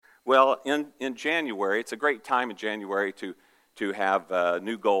Well, in January, it's a great time in January to have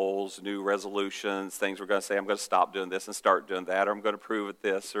new goals, new resolutions, things we're going to say, I'm going to stop doing this and start doing that, or I'm going to prove at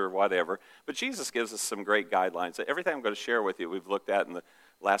this, or whatever. But Jesus gives us some great guidelines. Everything I'm going to share with you, we've looked at in the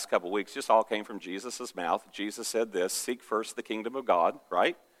last couple of weeks, just all came from Jesus' mouth. Jesus said this: seek first the kingdom of God,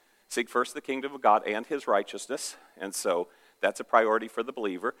 right? Seek first the kingdom of God and his righteousness. And so that's a priority for the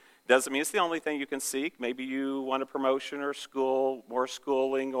believer. Doesn't mean it's the only thing you can seek. Maybe you want a promotion or school, more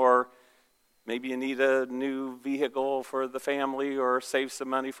schooling, or maybe you need a new vehicle for the family or save some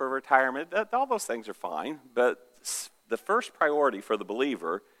money for retirement. All those things are fine. But the first priority for the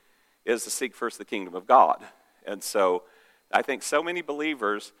believer is to seek first the kingdom of God. And so I think so many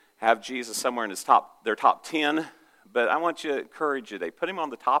believers have Jesus somewhere in their top 10. But I want you to encourage you today. Put him on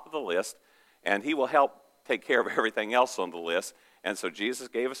the top of the list, and he will help take care of everything else on the list. And so Jesus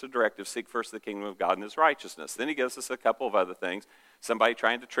gave us a directive: seek first the kingdom of God and his righteousness. Then he gives us a couple of other things. Somebody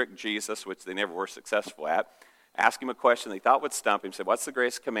trying to trick Jesus, which they never were successful at, asked him a question they thought would stump him, said, what's the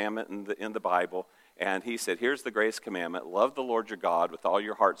greatest commandment in the Bible? And he said, here's the greatest commandment: love the Lord your God with all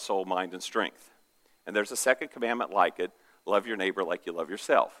your heart, soul, mind, and strength. And there's a second commandment like it: love your neighbor like you love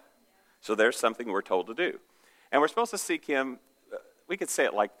yourself. So there's something we're told to do. And we're supposed to seek him. We could say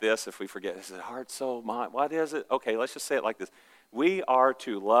it like this if we forget. Is it heart, soul, mind? What is it? Okay, let's just say it like this. We are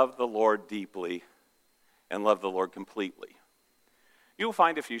to love the Lord deeply and love the Lord completely. You'll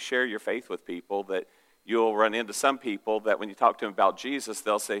find if you share your faith with people that you'll run into some people that when you talk to them about Jesus,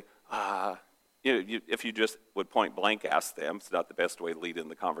 they'll say, if you just would point blank ask them, it's not the best way to lead in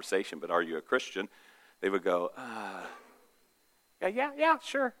the conversation, but are you a Christian? They would go, yeah,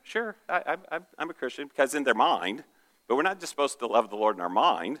 sure. I'm a Christian, because in their mind, but we're not just supposed to love the Lord in our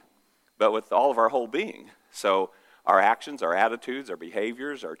mind, but with all of our whole being. So our actions, our attitudes, our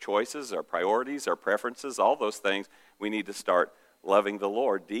behaviors, our choices, our priorities, our preferences, all those things, we need to start loving the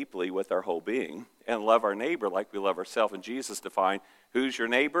Lord deeply with our whole being and love our neighbor like we love ourselves. And Jesus defined, who's your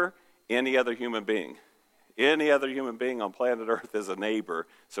neighbor? Any other human being. Any other human being on planet Earth is a neighbor,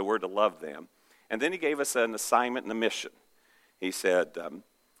 so we're to love them. And then he gave us an assignment and a mission. He said,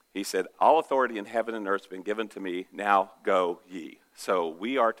 all authority in heaven and earth has been given to me. Now go ye. So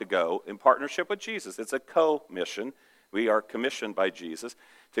we are to go in partnership with Jesus. It's a co-mission. We are commissioned by Jesus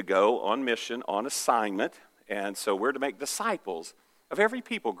to go on mission, on assignment. And so we're to make disciples of every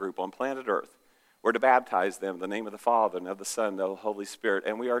people group on planet Earth. We're to baptize them in the name of the Father and of the Son and of the Holy Spirit.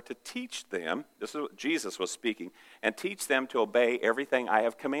 And we are to teach them, this is what Jesus was speaking, and teach them to obey everything I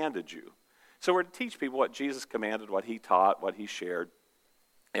have commanded you. So we're to teach people what Jesus commanded, what he taught, what he shared.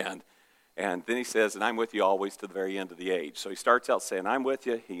 And then he says, and I'm with you always to the very end of the age. So he starts out saying, I'm with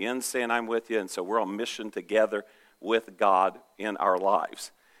you. He ends saying, I'm with you. And so we're on mission together with God in our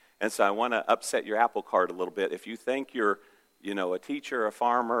lives. And so I want to upset your apple cart a little bit. If you think you're, a teacher, a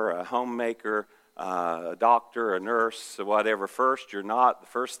farmer, a homemaker, a doctor, a nurse, whatever, first, you're not. The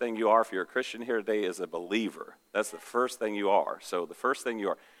first thing you are, if you're a Christian here today, is a believer. That's the first thing you are. So the first thing you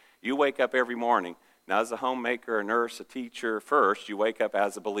are. You wake up every morning. Now, as a homemaker, a nurse, a teacher, first, you wake up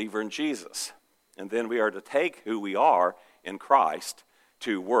as a believer in Jesus. And then we are to take who we are in Christ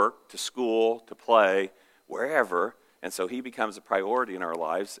to work, to school, to play, wherever. And so he becomes a priority in our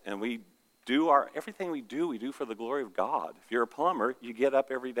lives. And we do everything we do for the glory of God. If you're a plumber, you get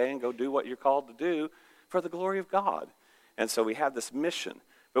up every day and go do what you're called to do for the glory of God. And so we have this mission.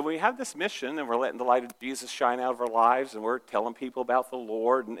 But we have this mission, and we're letting the light of Jesus shine out of our lives, and we're telling people about the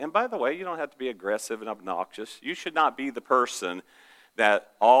Lord. And by the way, you don't have to be aggressive and obnoxious. You should not be the person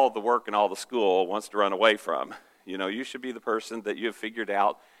that all the work and all the school wants to run away from. You should be the person that you have figured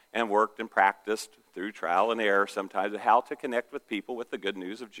out and worked and practiced through trial and error sometimes how to connect with people with the good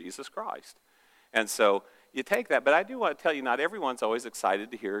news of Jesus Christ. And so you take that. But I do want to tell you, not everyone's always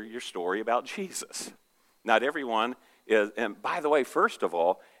excited to hear your story about Jesus. Not everyone is, and by the way, first of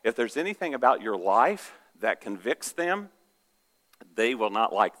all, if there's anything about your life that convicts them, they will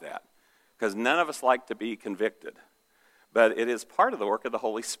not like that. Because none of us like to be convicted. But it is part of the work of the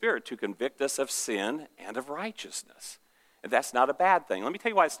Holy Spirit to convict us of sin and of righteousness. And that's not a bad thing. Let me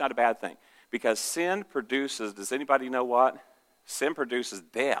tell you why it's not a bad thing. Because sin produces, does anybody know what? Sin produces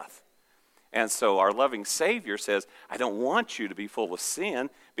death. And so our loving Savior says, I don't want you to be full of sin,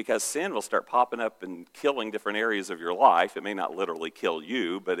 because sin will start popping up and killing different areas of your life. It may not literally kill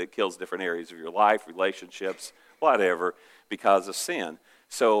you, but it kills different areas of your life, relationships, whatever, because of sin.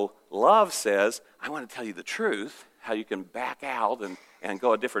 So love says, I want to tell you the truth, how you can back out and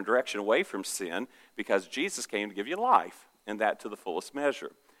go a different direction away from sin, because Jesus came to give you life, and that to the fullest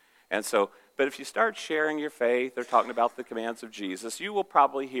measure. And so but if you start sharing your faith or talking about the commands of Jesus, you will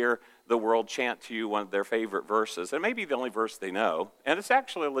probably hear the world chant to you one of their favorite verses. It may be the only verse they know, and it's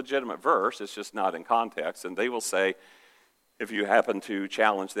actually a legitimate verse. It's just not in context. And they will say, if you happen to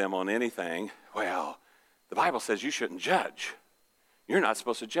challenge them on anything, well, the Bible says you shouldn't judge. You're not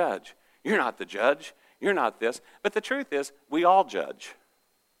supposed to judge. You're not the judge. You're not this. But the truth is, we all judge.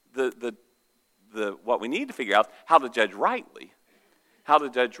 What we need to figure out, how to judge rightly, how to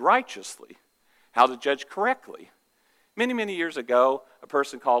judge righteously, how to judge correctly. Many, many years ago, a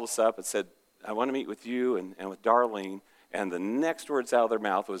person called us up and said, I want to meet with you and with Darlene. And the next words out of their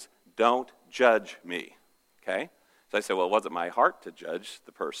mouth was, don't judge me. Okay? So I said, well, it wasn't my heart to judge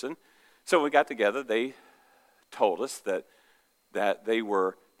the person. So when we got together, they told us that they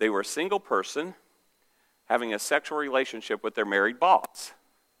were a single person having a sexual relationship with their married boss.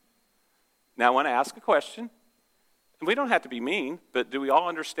 Now, I want to ask a question. And we don't have to be mean, but do we all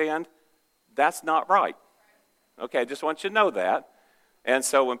understand that's not right? Okay, I just want you to know that. And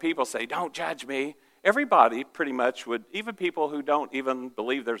so when people say, don't judge me, everybody pretty much would, even people who don't even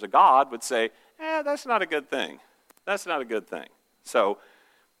believe there's a God, would say, that's not a good thing. That's not a good thing. So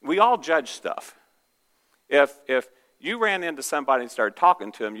we all judge stuff. If you ran into somebody and started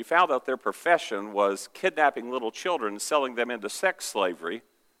talking to them, you found out their profession was kidnapping little children and selling them into sex slavery,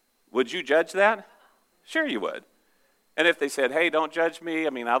 would you judge that? Sure you would. And if they said, hey, don't judge me,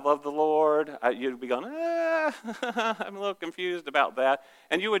 I love the Lord, you'd be going, I'm a little confused about that.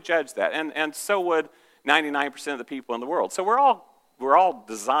 And you would judge that. And so would 99% of the people in the world. So we're all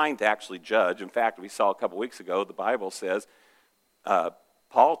designed to actually judge. In fact, we saw a couple weeks ago, the Bible says,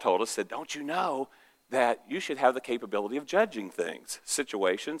 Paul told us, said, don't you know that you should have the capability of judging things,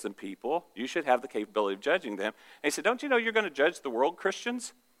 situations and people. You should have the capability of judging them. And he said, don't you know you're going to judge the world,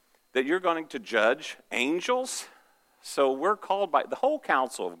 Christians? That you're going to judge angels? So we're called by, the whole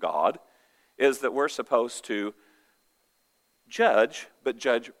counsel of God is that we're supposed to judge, but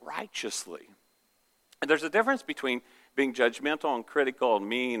judge righteously. And there's a difference between being judgmental and critical and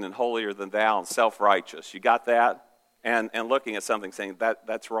mean and holier than thou and self-righteous. You got that? And looking at something saying,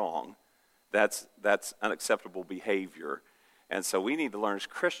 that's wrong. That's unacceptable behavior. And so we need to learn as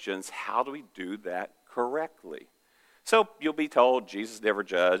Christians, how do we do that correctly? So you'll be told Jesus never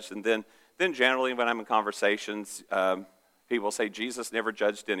judged. And then generally when I'm in conversations, people say Jesus never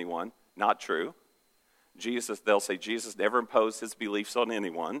judged anyone. Not true. They'll say Jesus never imposed his beliefs on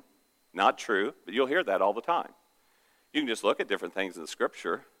anyone. Not true. But you'll hear that all the time. You can just look at different things in the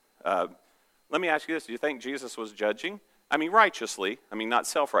Scripture. Let me ask you this. Do you think Jesus was judging? Righteously. Not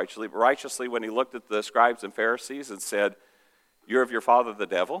self-righteously, but righteously when he looked at the scribes and Pharisees and said, you're of your father the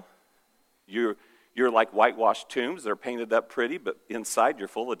devil. You're like whitewashed tombs. They're painted up pretty, but inside you're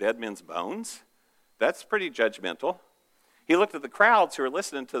full of dead men's bones. That's pretty judgmental. He looked at the crowds who were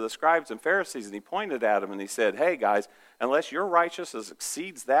listening to the scribes and Pharisees, and he pointed at them and he said, hey guys, unless your righteousness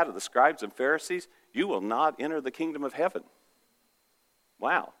exceeds that of the scribes and Pharisees, you will not enter the kingdom of heaven.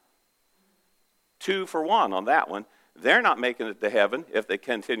 Wow. 2 for 1 on that one. They're not making it to heaven if they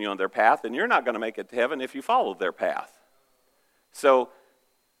continue on their path, and you're not going to make it to heaven if you follow their path. So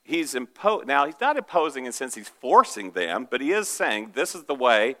now he's not imposing in the sense he's forcing them, but he is saying this is the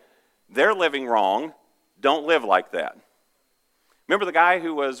way. They're living wrong. Don't live like that. Remember the guy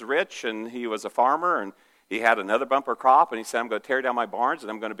who was rich and he was a farmer and he had another bumper crop and he said, I'm going to tear down my barns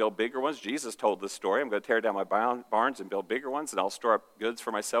and I'm going to build bigger ones. Jesus told this story. I'm going to tear down my barns and build bigger ones, and I'll store up goods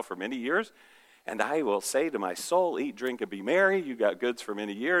for myself for many years. And I will say to my soul, eat, drink, and be merry. You got goods for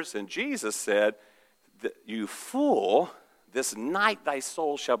many years. And Jesus said, you fool, this night thy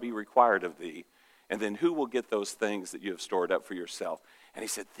soul shall be required of thee. And then who will get those things that you have stored up for yourself? And he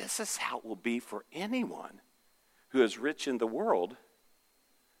said, this is how it will be for anyone who is rich in the world,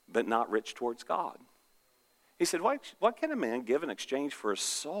 but not rich towards God. He said, what can a man give in exchange for a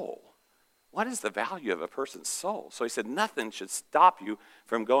soul? What is the value of a person's soul? So he said, nothing should stop you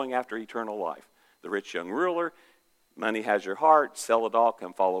from going after eternal life. The rich young ruler, money has your heart, sell it all,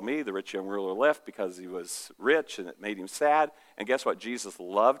 come follow me. The rich young ruler left because he was rich and it made him sad. And guess what? Jesus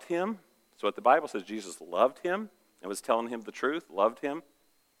loved him. So what the Bible says, Jesus loved him and was telling him the truth, loved him.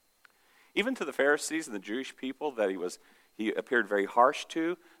 Even to the Pharisees and the Jewish people that he appeared very harsh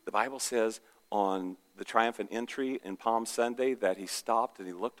to, the Bible says on the triumphant entry in Palm Sunday that he stopped and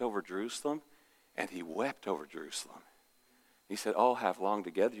he looked over Jerusalem and he wept over Jerusalem. He said, oh, have longed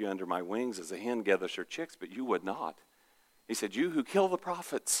to gather you under my wings as a hen gathers her chicks, but you would not. He said, you who kill the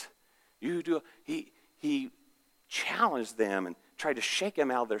prophets, you who do. He challenged them and tried to shake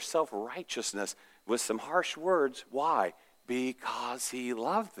them out of their self-righteousness with some harsh words. Why? Because he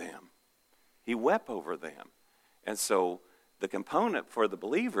loved them. He wept over them. And so the component for the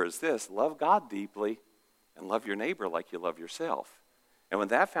believer is this: love God deeply and love your neighbor like you love yourself. And when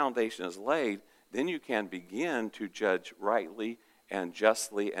that foundation is laid, then you can begin to judge rightly and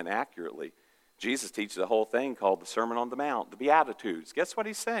justly and accurately. Jesus teaches a whole thing called the Sermon on the Mount, the Beatitudes. Guess what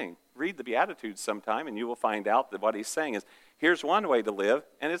he's saying? Read the Beatitudes sometime and you will find out that what he's saying is, here's one way to live,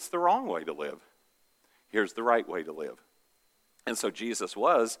 and it's the wrong way to live. Here's the right way to live. And so Jesus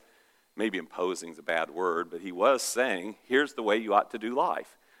was, maybe imposing is a bad word, but he was saying, here's the way you ought to do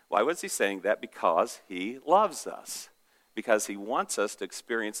life. Why was he saying that? Because he loves us. Because he wants us to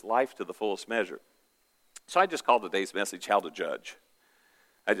experience life to the fullest measure. So I just called today's message, How to Judge.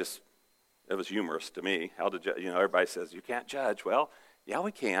 It was humorous to me. How to judge? Everybody says, you can't judge. Well, yeah,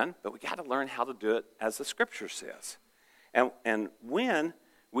 we can, but we got to learn how to do it as the Scripture says. And when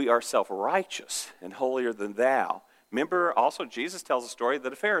we are self-righteous and holier than thou, remember also Jesus tells a story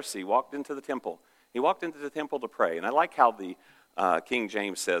that a Pharisee walked into the temple. He walked into the temple to pray. And I like how the King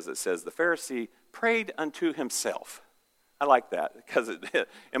James says, it says, the Pharisee prayed unto himself. I like that because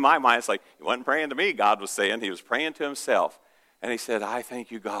in my mind, it's like, he wasn't praying to me, God was saying. He was praying to himself. And he said, I thank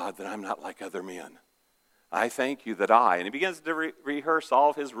you, God, that I'm not like other men. I thank you that and he begins to rehearse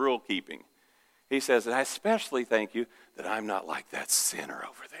all of his rule keeping. He says, and I especially thank you that I'm not like that sinner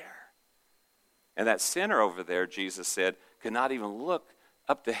over there. And that sinner over there, Jesus said, could not even look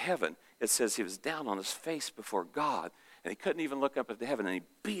up to heaven. It says he was down on his face before God, and he couldn't even look up to heaven, and he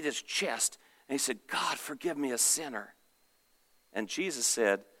beat his chest, and he said, God, forgive me, a sinner. And Jesus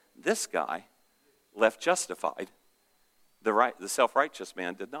said, this guy left justified. The self-righteous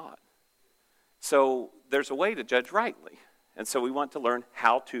man did not. So there's a way to judge rightly. And so we want to learn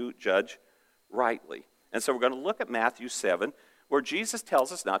how to judge rightly. And so we're going to look at Matthew 7, where Jesus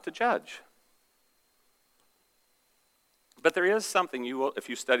tells us not to judge. But there is something if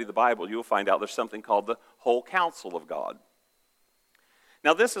you study the Bible, you will find out there's something called the whole counsel of God.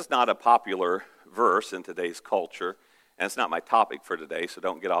 Now, this is not a popular verse in today's culture, and it's not my topic for today, so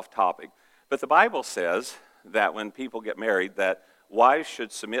don't get off topic. But the Bible says that when people get married, that wives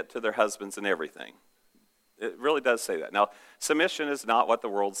should submit to their husbands in everything. It really does say that. Now, submission is not what the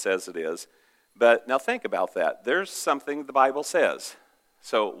world says it is, but now think about that. There's something the Bible says.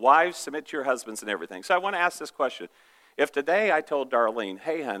 So, wives, submit to your husbands in everything. So I want to ask this question. If today I told Darlene,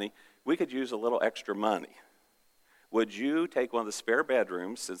 hey, honey, we could use a little extra money, would you take one of the spare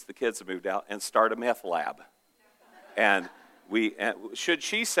bedrooms, since the kids have moved out, and start a meth lab? And should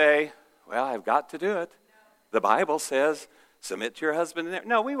she say, well, I've got to do it. The Bible says, submit to your husband.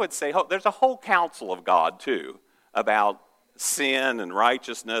 No, we would say, there's a whole counsel of God, too, about sin and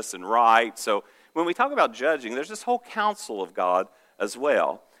righteousness and right. So when we talk about judging, there's this whole counsel of God as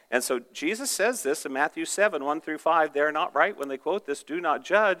well. And so Jesus says this in Matthew 7, 1 through 5. They're not right when they quote this, do not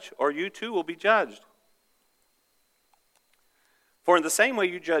judge, or you too will be judged. For in the same way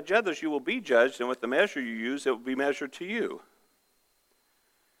you judge others, you will be judged, and with the measure you use, it will be measured to you.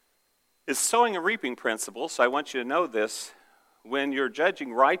 It's sowing and reaping principle, so I want you to know this. When you're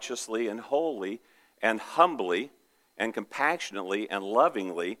judging righteously and wholly and humbly and compassionately and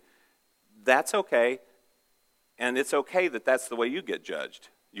lovingly, that's okay, and it's okay that that's the way you get judged.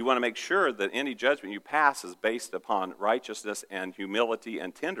 You want to make sure that any judgment you pass is based upon righteousness and humility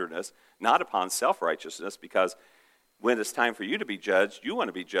and tenderness, not upon self-righteousness, because when it's time for you to be judged, you want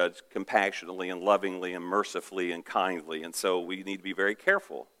to be judged compassionately and lovingly and mercifully and kindly, and so we need to be very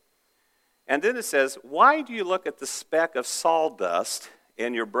careful. And then it says, why do you look at the speck of sawdust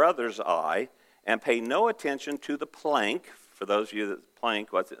in your brother's eye and pay no attention to the plank? For those of you that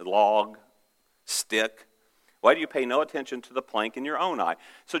plank, what's it, log, stick. Why do you pay no attention to the plank in your own eye?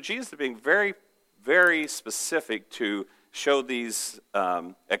 So Jesus is being very, very specific to show these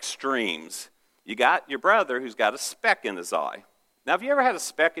extremes. You got your brother who's got a speck in his eye. Now, have you ever had a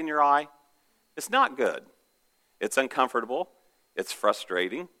speck in your eye? It's not good. It's uncomfortable. It's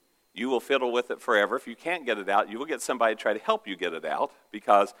frustrating. You will fiddle with it forever. If you can't get it out, you will get somebody to try to help you get it out.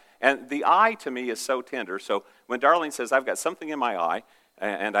 And the eye to me is so tender. So when Darlene says, I've got something in my eye,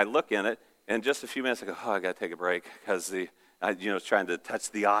 and I look in it, and just a few minutes I go, I got to take a break, because it's trying to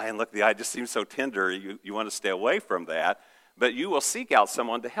touch the eye and look, the eye just seems so tender. You want to stay away from that. But you will seek out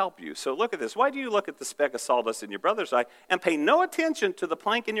someone to help you. So look at this. Why do you look at the speck of sawdust in your brother's eye and pay no attention to the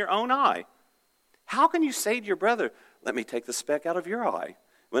plank in your own eye? How can you say to your brother, let me take the speck out of your eye,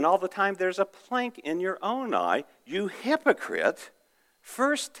 when all the time there's a plank in your own eye? You hypocrite.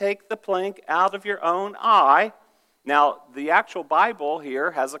 First take the plank out of your own eye. Now, the actual Bible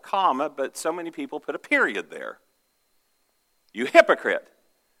here has a comma, but so many people put a period there. You hypocrite.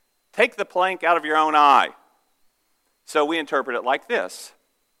 Take the plank out of your own eye. So we interpret it like this.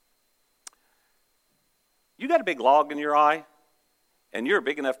 You got a big log in your eye? and you're a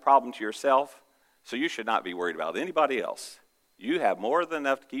big enough problem to yourself, so you should not be worried about anybody else. You have more than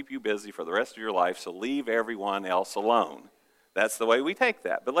enough to keep you busy for the rest of your life, so leave everyone else alone. That's the way we take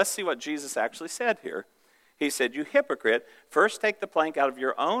that. But let's see what Jesus actually said here. He said, you hypocrite, first take the plank out of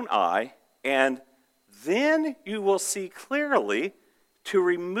your own eye, and then you will see clearly to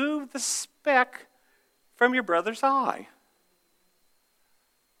remove the speck from your brother's eye.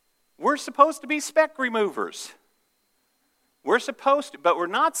 We're supposed to be speck removers. We're supposed to, but we're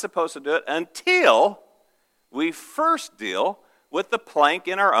not supposed to do it until we first deal with the plank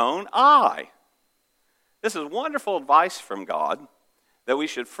in our own eye. This is wonderful advice from God, that we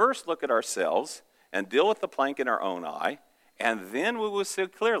should first look at ourselves and deal with the plank in our own eye, and then we will see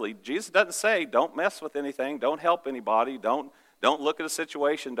clearly. Jesus doesn't say, don't mess with anything, don't help anybody, don't look at a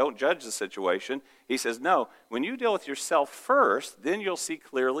situation, don't judge the situation. He says, no, when you deal with yourself first, then you'll see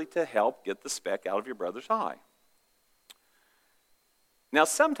clearly to help get the speck out of your brother's eye. Now,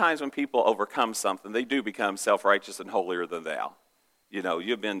 sometimes when people overcome something, they do become self-righteous and holier than thou. You know,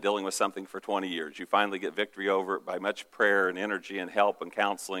 you've been dealing with something for 20 years. You finally get victory over it by much prayer and energy and help and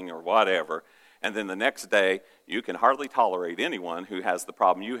counseling or whatever. And then the next day, you can hardly tolerate anyone who has the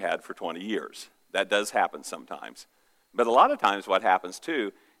problem you had for 20 years. That does happen sometimes. But a lot of times what happens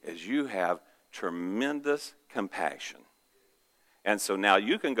too is you have tremendous compassion. And so now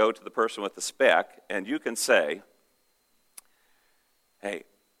you can go to the person with the speck and you can say, hey,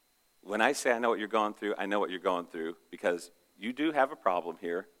 when I say I know what you're going through, I know what you're going through because you do have a problem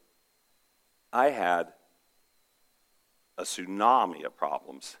here. I had a tsunami of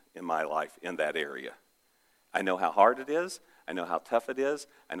problems in my life in that area. I know how hard it is. I know how tough it is.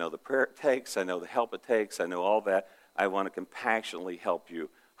 I know the prayer it takes. I know the help it takes. I know all that. I want to compassionately help you,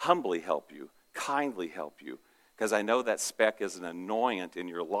 humbly help you, kindly help you, because I know that speck is an annoyance in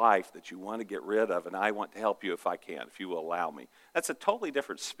your life that you want to get rid of, and I want to help you if I can, if you will allow me. That's a totally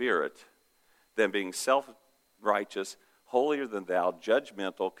different spirit than being self-righteous, holier than thou,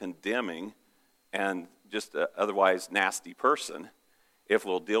 judgmental, condemning, and just an otherwise nasty person. If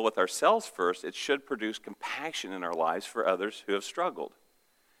we'll deal with ourselves first, it should produce compassion in our lives for others who have struggled.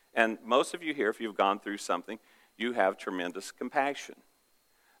 And most of you here, if you've gone through something, you have tremendous compassion.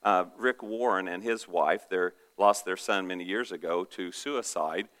 Rick Warren and his wife, they lost their son many years ago to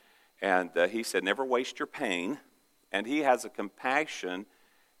suicide, and he said, never waste your pain. And he has a compassion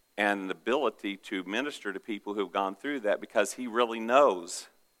and an ability to minister to people who have gone through that because he really knows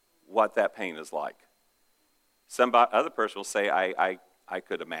what that pain is like. Some other person will say, I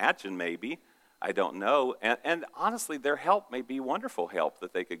could imagine maybe, I don't know. And honestly, their help may be wonderful help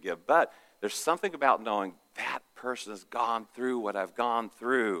that they could give, but there's something about knowing that person has gone through what I've gone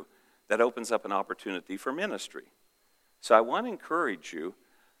through that opens up an opportunity for ministry. So I want to encourage you,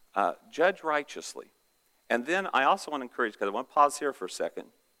 judge righteously. And then I also want to encourage, because I want to pause here for a second,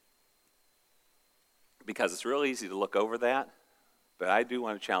 because it's real easy to look over that, but I do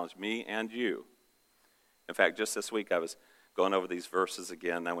want to challenge me and you. In fact, just this week I was going over these verses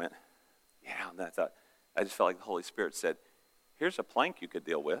again, and I went, yeah, and I just felt like the Holy Spirit said, here's a plank you could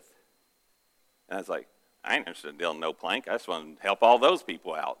deal with. And I was like, I ain't interested in dealing with no plank. I just want to help all those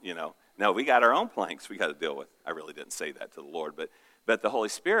people out, you know. No, we got our own planks we got to deal with. I really didn't say that to the Lord, but the Holy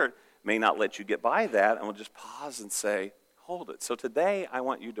Spirit may not let you get by that, and we'll just pause and say, hold it. So today I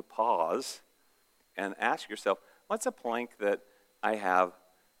want you to pause and ask yourself, what's a plank that I have,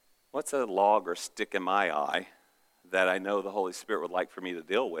 what's a log or stick in my eye that I know the Holy Spirit would like for me to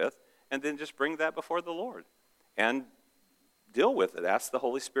deal with? And then just bring that before the Lord and deal with it. Ask the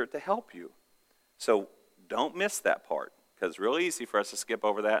Holy Spirit to help you. So don't miss that part, because it's really easy for us to skip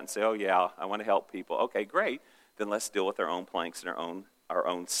over that and say, oh yeah, I want to help people. Okay, great. Then let's deal with our own planks and our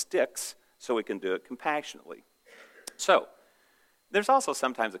own sticks so we can do it compassionately. So there's also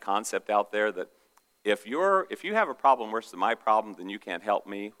sometimes a concept out there that if you have a problem worse than my problem, then you can't help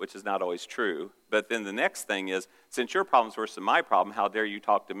me, which is not always true. But then the next thing is, since your problem's worse than my problem, how dare you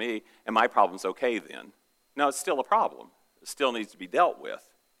talk to me, and my problem's okay then? No, it's still a problem. It still needs to be dealt with.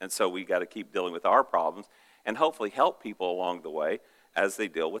 And so we got to keep dealing with our problems and hopefully help people along the way as they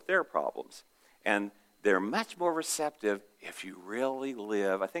deal with their problems. And they're much more receptive if you really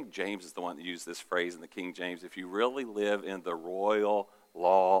live, I think James is the one that used this phrase in the King James, if you really live in the royal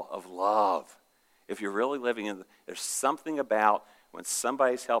law of love. If you're really living in, there's something about when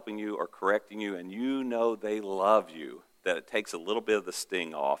somebody's helping you or correcting you and you know they love you, that it takes a little bit of the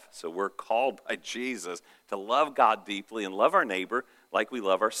sting off. So we're called by Jesus to love God deeply and love our neighbor like we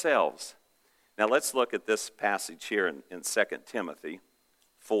love ourselves. Now let's look at this passage here in 2 Timothy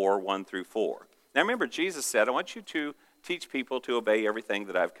 4, 1 through 4. Now remember, Jesus said, I want you to teach people to obey everything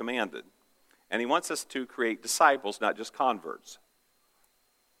that I've commanded. And he wants us to create disciples, not just converts.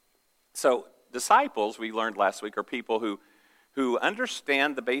 So disciples, we learned last week, are people who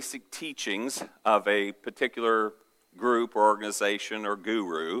understand the basic teachings of a particular group or organization or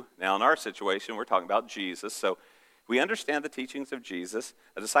guru. Now, in our situation, we're talking about Jesus. So we understand the teachings of Jesus.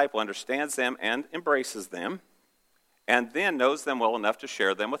 A disciple understands them and embraces them, and then knows them well enough to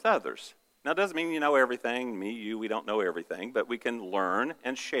share them with others. Now, it doesn't mean you know everything. Me, you, we don't know everything, but we can learn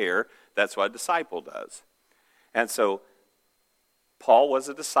and share. That's what a disciple does. And so Paul was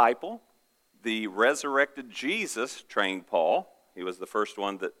a disciple. The resurrected Jesus trained Paul. He was the first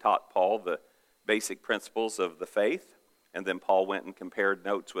one that taught Paul the basic principles of the faith. And then Paul went and compared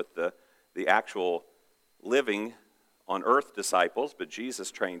notes with the actual living on earth disciples, but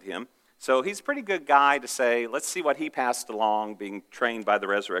Jesus trained him. So he's a pretty good guy to say, let's see what he passed along being trained by the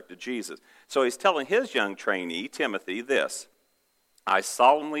resurrected Jesus. So he's telling his young trainee, Timothy, this: I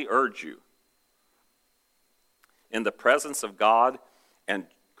solemnly urge you, in the presence of God and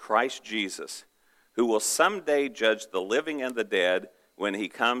Christ Jesus, who will someday judge the living and the dead when he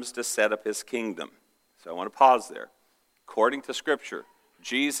comes to set up his kingdom. So I want to pause there. According to Scripture,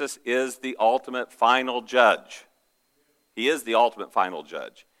 Jesus is the ultimate final judge. He is the ultimate final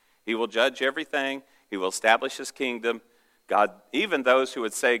judge. He will judge everything. He will establish his kingdom. God, even those who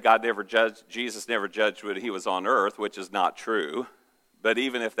would say God never judged, Jesus never judged when he was on earth, which is not true. But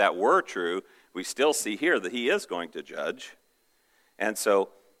even if that were true, we still see here that he is going to judge. And so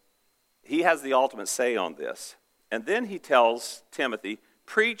he has the ultimate say on this. And then he tells Timothy,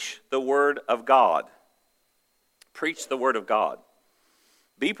 preach the word of God. Preach the word of God.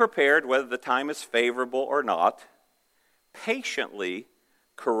 Be prepared whether the time is favorable or not. Patiently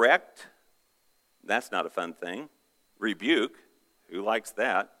correct, that's not a fun thing. Rebuke, who likes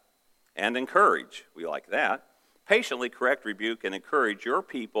that? And encourage, we like that. Patiently correct, rebuke, and encourage your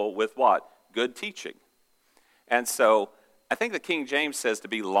people with what? Good teaching. And so I think the King James says to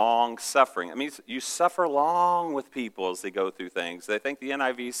be long-suffering. It means you suffer long with people as they go through things. I think the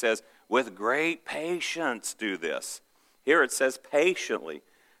NIV says, with great patience do this. Here it says patiently.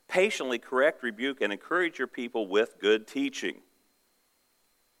 Patiently correct, rebuke, and encourage your people with good teaching.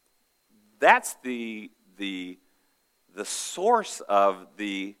 That's the source of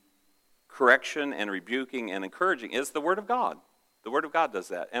the correction and rebuking and encouraging is the Word of God. The Word of God does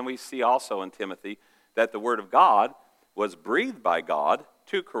that. And we see also in Timothy that the Word of God was breathed by God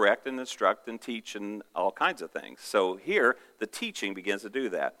to correct and instruct and teach and all kinds of things. So here, the teaching begins to do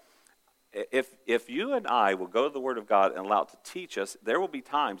that. If you and I will go to the Word of God and allow it to teach us, there will be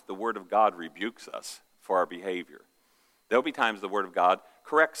times the Word of God rebukes us for our behavior. There will be times the Word of God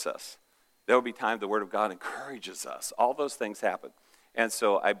corrects us. There will be times the Word of God encourages us. All those things happen. And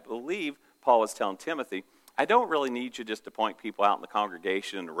so I believe Paul was telling Timothy, I don't really need you just to point people out in the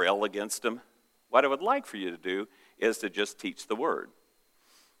congregation and rail against them. What I would like for you to do is to just teach the Word.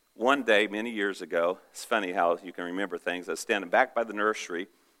 One day, many years ago, it's funny how you can remember things. I was standing back by the nursery,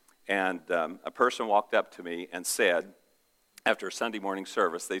 and a person walked up to me and said, after a Sunday morning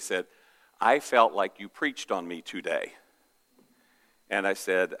service, they said, I felt like you preached on me today. And I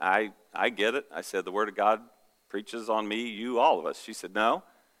said, I get it. I said, the Word of God preaches on me, you, all of us. She said, no,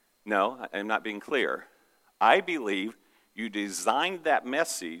 I'm not being clear. I believe you designed that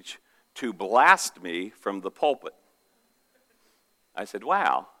message to blast me from the pulpit. I said,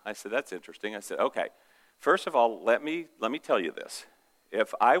 wow. I said, that's interesting. I said, okay, first of all, let me tell you this.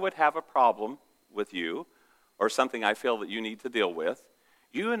 If I would have a problem with you or something I feel that you need to deal with,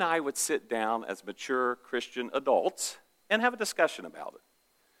 you and I would sit down as mature Christian adults and have a discussion about it.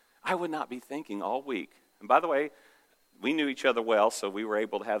 I would not be thinking all week. And by the way, we knew each other well, so we were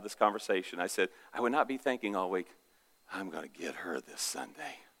able to have this conversation. I said, I would not be thinking all week, I'm going to get her this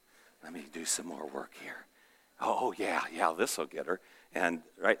Sunday. Let me do some more work here. Oh yeah, this will get her. And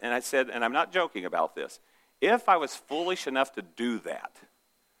I said, and I'm not joking about this, if I was foolish enough to do that,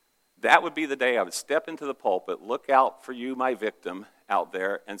 that would be the day I would step into the pulpit, look out for you, my victim, out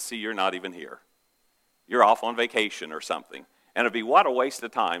there, and see you're not even here. You're off on vacation or something. And it'd be what a waste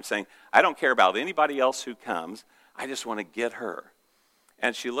of time saying, I don't care about anybody else who comes. I just want to get her.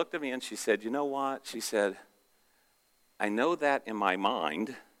 And she looked at me and she said, you know what? She said, I know that in my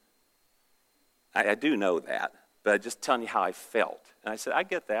mind. I do know that, but I'm just telling you how I felt. And I said, I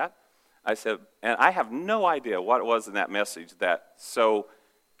get that. I said, and I have no idea what it was in that message that so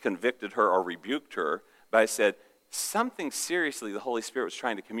convicted her or rebuked her, but I said, something seriously the Holy Spirit was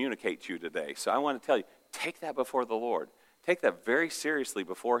trying to communicate to you today. So I want to tell you, take that before the Lord. Take that very seriously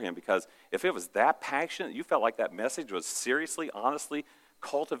before Him, because if it was that passionate, you felt like that message was seriously, honestly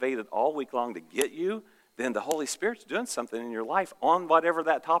cultivated all week long to get you, then the Holy Spirit's doing something in your life on whatever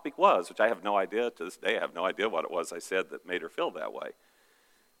that topic was, which I have no idea to this day. I have no idea what it was I said that made her feel that way.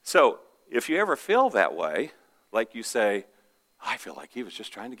 So if you ever feel that way, like you say, I feel like he was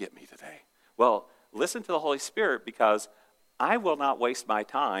just trying to get me today. Well, listen to the Holy Spirit, because I will not waste my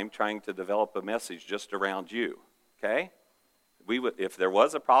time trying to develop a message just around you, okay? If there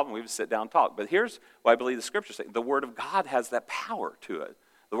was a problem, we would sit down and talk. But here's what I believe the Scripture says. The Word of God has that power to it.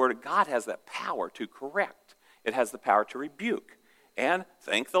 The Word of God has that power to correct. It has the power to rebuke. And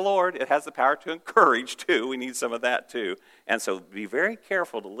thank the Lord, it has the power to encourage too. We need some of that too. And so be very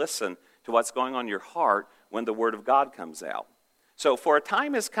careful to listen to what's going on in your heart when the Word of God comes out. So for a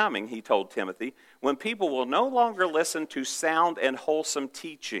time is coming, he told Timothy, when people will no longer listen to sound and wholesome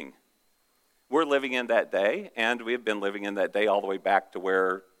teaching. We're living in that day, and we have been living in that day all the way back to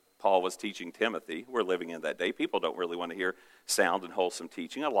where Paul was teaching Timothy. We're living in that day. People don't really want to hear sound and wholesome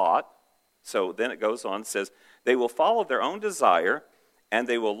teaching a lot. So then it goes on and says, they will follow their own desire, and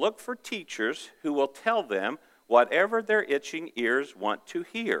they will look for teachers who will tell them whatever their itching ears want to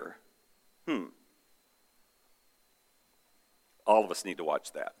hear. All of us need to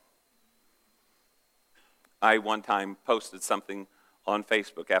watch that. I one time posted something on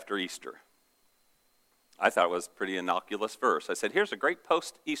Facebook after Easter. I thought it was a pretty innocuous verse. I said, here's a great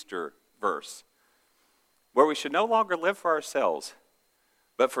post-Easter verse where we should no longer live for ourselves,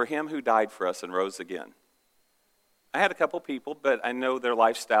 but for him who died for us and rose again. I had a couple people, but I know their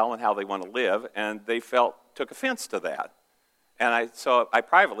lifestyle and how they want to live, and they took offense to that. And so I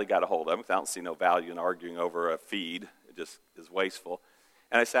privately got a hold of them, because I don't see no value in arguing over a feed. It just is wasteful.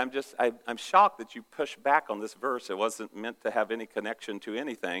 And I said, I'm shocked that you push back on this verse. It wasn't meant to have any connection to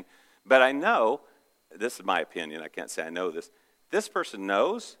anything. But I know, this is my opinion, I can't say I know this. This person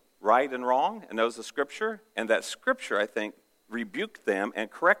knows right and wrong and knows the Scripture, and that Scripture, I think, rebuked them and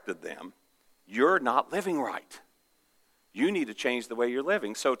corrected them. You're not living right. You need to change the way you're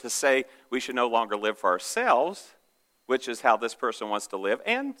living. So to say we should no longer live for ourselves, which is how this person wants to live,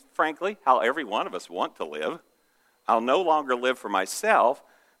 and frankly, how every one of us want to live, I'll no longer live for myself,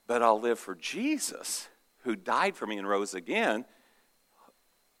 but I'll live for Jesus, who died for me and rose again,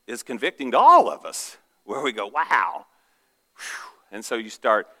 is convicting to all of us, where we go, wow. And so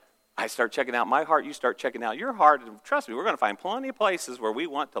I start checking out my heart, you start checking out your heart, and trust me, we're going to find plenty of places where we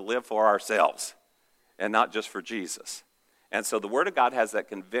want to live for ourselves and not just for Jesus. And so the Word of God has that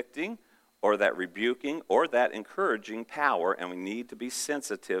convicting or that rebuking or that encouraging power, and we need to be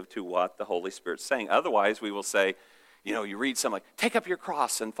sensitive to what the Holy Spirit's saying. Otherwise, we will say, you read something like, take up your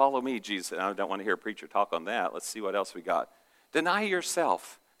cross and follow me, Jesus. And I don't want to hear a preacher talk on that. Let's see what else we got. Deny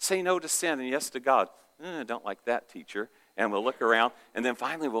yourself. Say no to sin and yes to God. I don't like that, teacher. And we'll look around, and then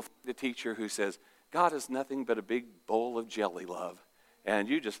finally we'll find a teacher who says, God is nothing but a big bowl of jelly love. And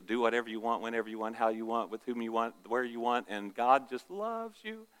you just do whatever you want, whenever you want, how you want, with whom you want, where you want, and God just loves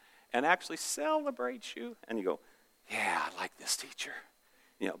you and actually celebrates you. And you go, yeah, I like this teacher.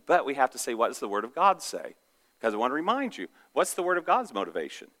 But we have to say, what does the Word of God say? Because I want to remind you, what's the Word of God's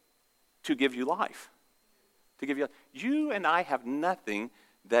motivation? To give you life. To give you life. You and I have nothing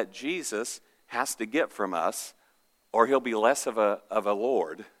that Jesus has to get from us, or he'll be less of a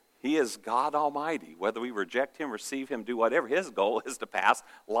Lord. He is God Almighty. Whether we reject him, receive him, do whatever, his goal is to pass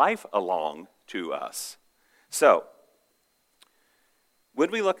life along to us. So,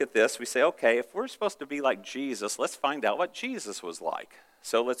 when we look at this, we say, okay, if we're supposed to be like Jesus, let's find out what Jesus was like.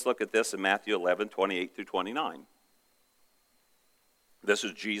 So let's look at this in Matthew 11, 28 through 29. This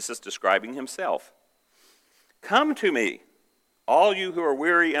is Jesus describing himself. Come to me, all you who are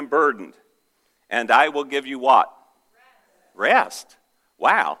weary and burdened, and I will give you what? Rest.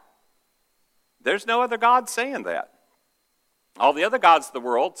 Wow. There's no other God saying that. All the other gods of the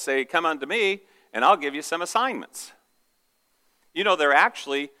world say, come unto me, and I'll give you some assignments. They're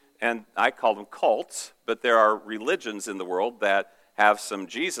actually, and I call them cults, but there are religions in the world that have some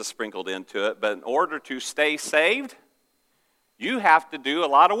Jesus sprinkled into it, but in order to stay saved, you have to do a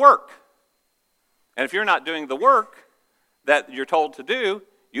lot of work. And if you're not doing the work that you're told to do,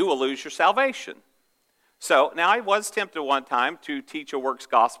 you will lose your salvation. So, now I was tempted one time to teach a works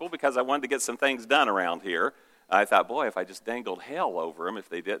gospel because I wanted to get some things done around here. I thought, boy, if I just dangled hell over them, if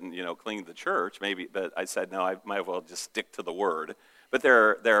they didn't, clean the church, maybe. But I said, no, I might as well just stick to the Word. But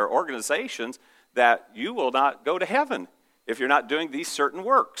there are organizations that you will not go to heaven if you're not doing these certain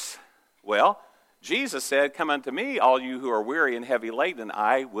works. Well, Jesus said, come unto me, all you who are weary and heavy laden,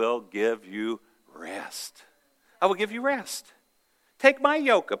 I will give you rest. I will give you rest. Take my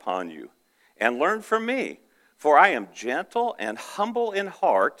yoke upon you and learn from me, for I am gentle and humble in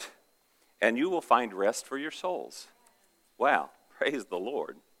heart, and you will find rest for your souls. Wow, praise the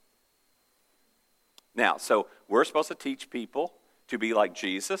Lord. Now, so we're supposed to teach people to be like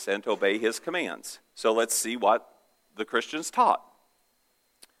Jesus and to obey his commands. So let's see what the Christians taught.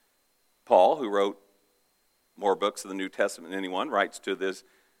 Paul, who wrote more books of the New Testament than anyone, writes to this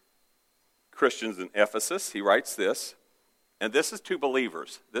Christians in Ephesus. He writes this, and this is to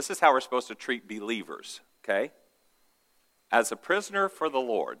believers. This is how we're supposed to treat believers, okay? As a prisoner for the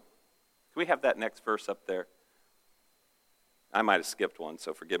Lord. Can we have that next verse up there? I might have skipped one,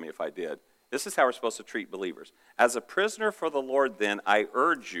 so forgive me if I did. This is how we're supposed to treat believers. As a prisoner for the Lord, then, I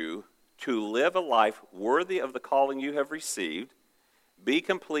urge you to live a life worthy of the calling you have received. Be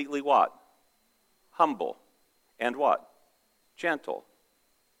completely what? Humble. And what? Gentle.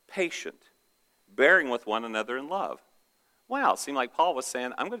 Patient. Bearing with one another in love. Wow, it seemed like Paul was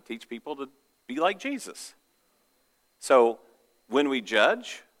saying, I'm going to teach people to be like Jesus. So when we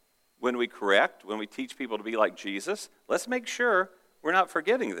judge, when we correct, when we teach people to be like Jesus, let's make sure we're not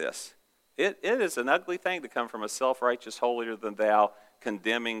forgetting this. It is an ugly thing to come from a self-righteous, holier-than-thou,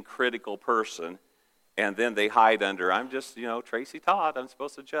 condemning, critical person, and then they hide under, I'm just, Tracy taught, I'm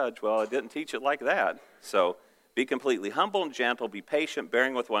supposed to judge. Well, I didn't teach it like that. So be completely humble and gentle, be patient,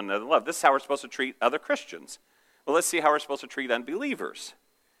 bearing with one another in love. This is how we're supposed to treat other Christians. Well, let's see how we're supposed to treat unbelievers.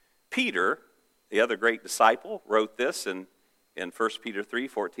 Peter, the other great disciple, wrote this in 1 Peter 3,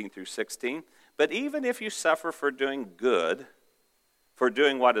 14 through 16. But even if you suffer for doing good, for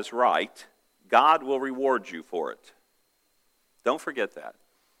doing what is right, God will reward you for it. Don't forget that.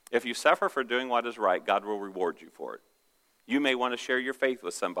 If you suffer for doing what is right, God will reward you for it. You may want to share your faith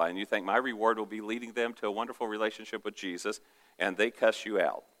with somebody, and you think my reward will be leading them to a wonderful relationship with Jesus, and they cuss you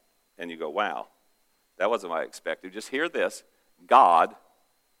out. And you go, wow, that wasn't what I expected. Just hear this. God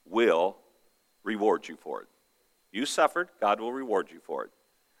will reward you for it. You suffered, God will reward you for it.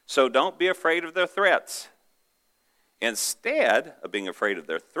 So don't be afraid of their threats. Instead of being afraid of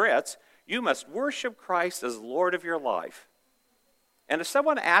their threats, you must worship Christ as Lord of your life. And if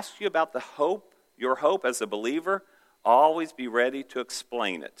someone asks you about your hope as a believer, always be ready to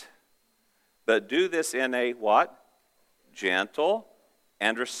explain it. But do this in a what? Gentle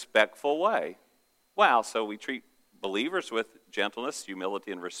and respectful way. Wow, so we treat believers with gentleness,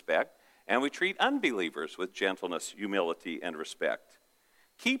 humility, and respect, and we treat unbelievers with gentleness, humility, and respect.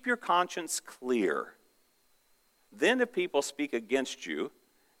 Keep your conscience clear. Then if people speak against you,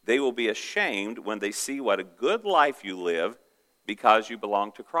 they will be ashamed when they see what a good life you live because you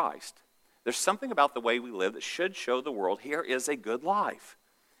belong to Christ. There's something about the way we live that should show the world here is a good life.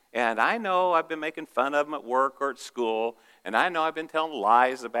 And I know I've been making fun of them at work or at school, and I know I've been telling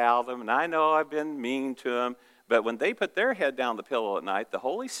lies about them, and I know I've been mean to them, but when they put their head down the pillow at night, the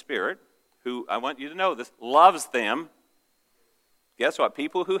Holy Spirit, who, I want you to know this, loves them. Guess what?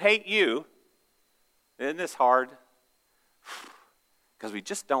 People who hate you, isn't this hard? Because we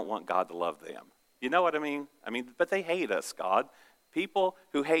just don't want God to love them. You know what I mean? But they hate us, God. People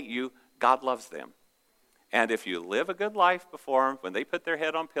who hate you, God loves them. And if you live a good life before them, when they put their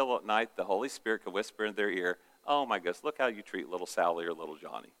head on pillow at night, the Holy Spirit can whisper in their ear, oh my goodness, look how you treat little Sally or little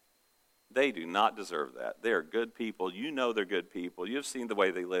Johnny. They do not deserve that. They are good people. You know they're good people. You've seen the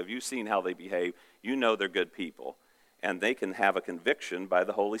way they live. You've seen how they behave. You know they're good people. And they can have a conviction by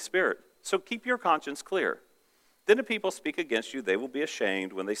the Holy Spirit. So keep your conscience clear. Then if people speak against you, they will be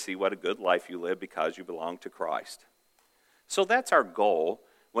ashamed when they see what a good life you live because you belong to Christ. So that's our goal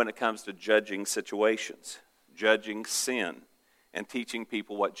when it comes to judging situations, judging sin, and teaching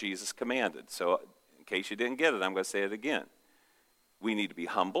people what Jesus commanded. So in case you didn't get it, I'm going to say it again. We need to be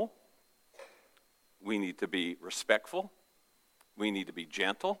humble. We need to be respectful. We need to be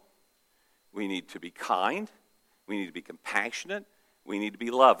gentle. We need to be kind. We need to be compassionate. We need to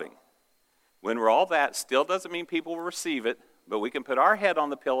be loving. When we're all that, still doesn't mean people will receive it, but we can put our head on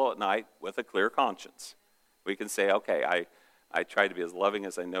the pillow at night with a clear conscience. We can say, okay, I try to be as loving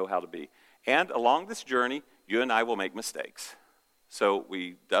as I know how to be. And along this journey, you and I will make mistakes. So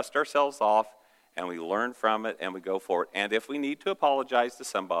we dust ourselves off, and we learn from it, and we go forward. And if we need to apologize to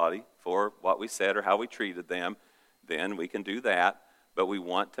somebody for what we said or how we treated them, then we can do that. But we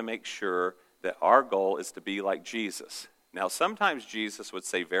want to make sure that our goal is to be like Jesus. Now, sometimes Jesus would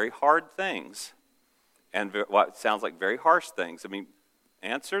say very hard things and what sounds like very harsh things.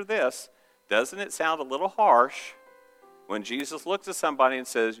 Answer this. Doesn't it sound a little harsh when Jesus looks at somebody and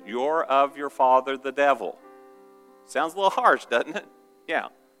says, you're of your father, the devil? Sounds a little harsh, doesn't it? Yeah.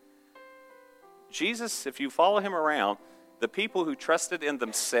 Jesus, if you follow him around, the people who trusted in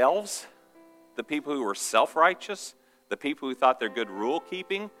themselves, the people who were self-righteous, the people who thought their good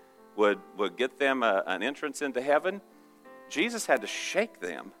rule-keeping would get them an entrance into heaven, Jesus had to shake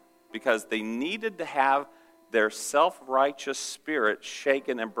them because they needed to have their self-righteous spirit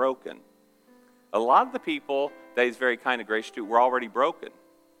shaken and broken. A lot of the people that he's very kind and gracious to were already broken.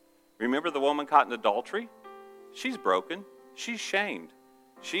 Remember the woman caught in adultery? She's broken. She's shamed.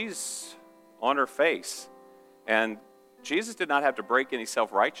 She's on her face. And Jesus did not have to break any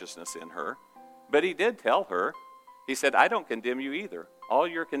self-righteousness in her, but he did tell her, he said, I don't condemn you either. All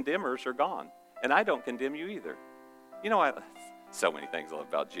your condemners are gone, and I don't condemn you either. You know, so many things I love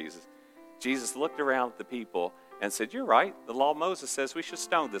about Jesus. Jesus looked around at the people and said, you're right. The law of Moses says we should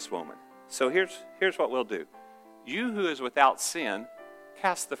stone this woman. So here's what we'll do. You who is without sin,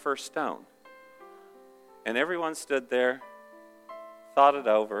 cast the first stone. And everyone stood there, thought it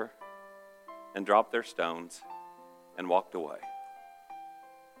over, and dropped their stones and walked away.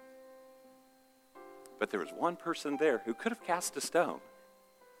 But there was one person there who could have cast a stone.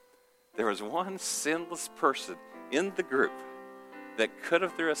 There was one sinless person in the group that could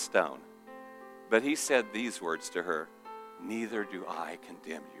have threw a stone. But he said these words to her, neither do I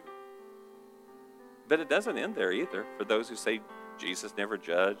condemn you. But it doesn't end there either. For those who say Jesus never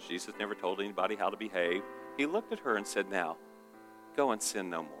judged, Jesus never told anybody how to behave, he looked at her and said, now, go and sin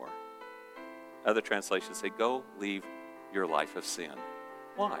no more. Other translations say, go leave your life of sin.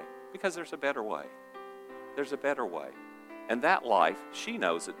 Why? Because there's a better way. There's a better way. And that life, she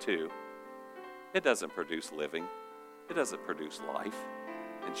knows it too. It doesn't produce living. It doesn't produce life.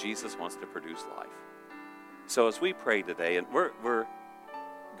 And Jesus wants to produce life. So as we pray today, and we're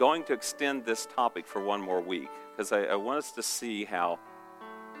going to extend this topic for one more week, because I want us to see how,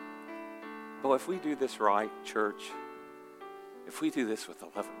 if we do this right, church, if we do this with the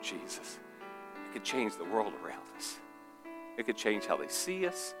love of Jesus, it could change the world around us. It could change how they see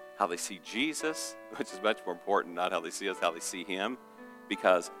us, how they see Jesus, which is much more important, not how they see us, how they see him,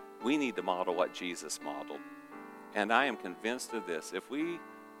 because we need to model what Jesus modeled. And I am convinced of this. If we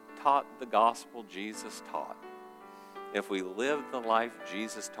taught the gospel Jesus taught, if we lived the life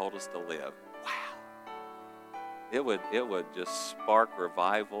Jesus told us to live, wow, it would just spark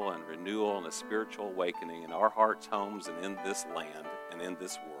revival and renewal and a spiritual awakening in our hearts, homes, and in this land and in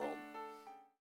this world.